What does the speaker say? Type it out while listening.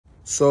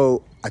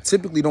So I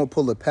typically don't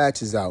pull the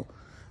patches out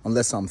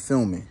unless I'm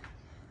filming.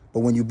 But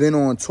when you've been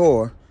on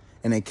tour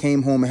and then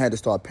came home and had to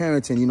start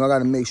parenting, you know, I got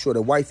to make sure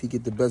the wifey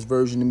get the best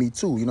version of me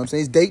too. You know what I'm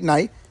saying? It's date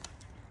night.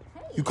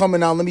 Hey. You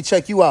coming out, let me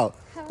check you out.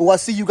 Oh, I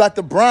see you got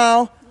the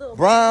brown.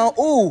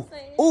 Ooh,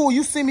 ooh,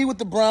 you see me with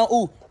the brown.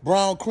 Ooh,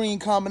 brown cream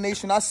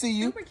combination. I see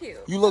you. Super cute.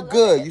 You look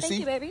good. You Thank see?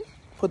 you, baby.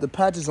 Put the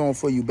patches on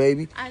for you,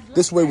 baby.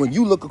 This way, when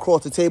you look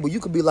across the table, you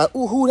could be like,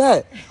 ooh, who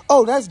that?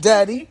 Oh, that's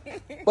daddy.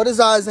 But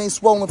his eyes ain't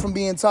swollen from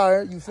being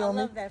tired. You feel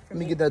me? Let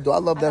me get that door. I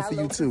love that for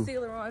you, too.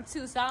 On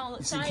too, so I don't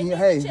look shiny.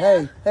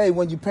 Hey,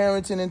 when you're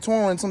parenting and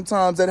touring,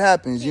 sometimes that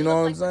happens. You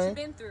know what I'm saying? What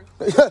you've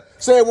been through.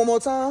 Say it one more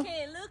time.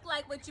 Can't look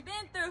like what you've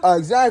been through.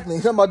 Exactly.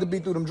 I'm about to be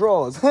through them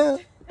drawers.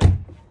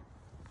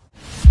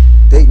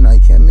 Date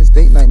night. Can't miss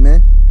date night,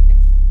 man.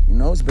 You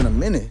know, it's been a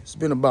minute. It's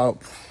been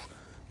about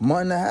a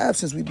month and a half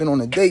since we've been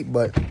on a date,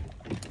 but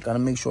gotta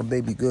make sure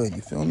baby good.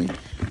 You feel me?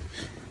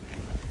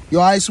 You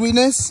all right,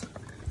 sweetness?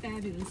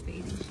 Fabulous,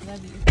 baby.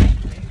 Love you.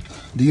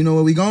 Do you know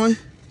where we going?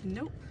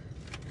 Nope.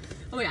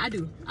 Oh, wait, I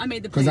do. I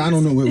made the plans. Because I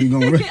don't know where we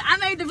going. I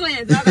made the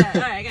plans. All right,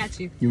 I got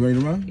you. You ready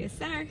to run? Yes,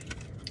 sir.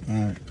 All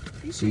right.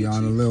 See y'all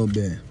in a little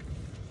bit.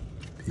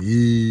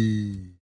 Peace.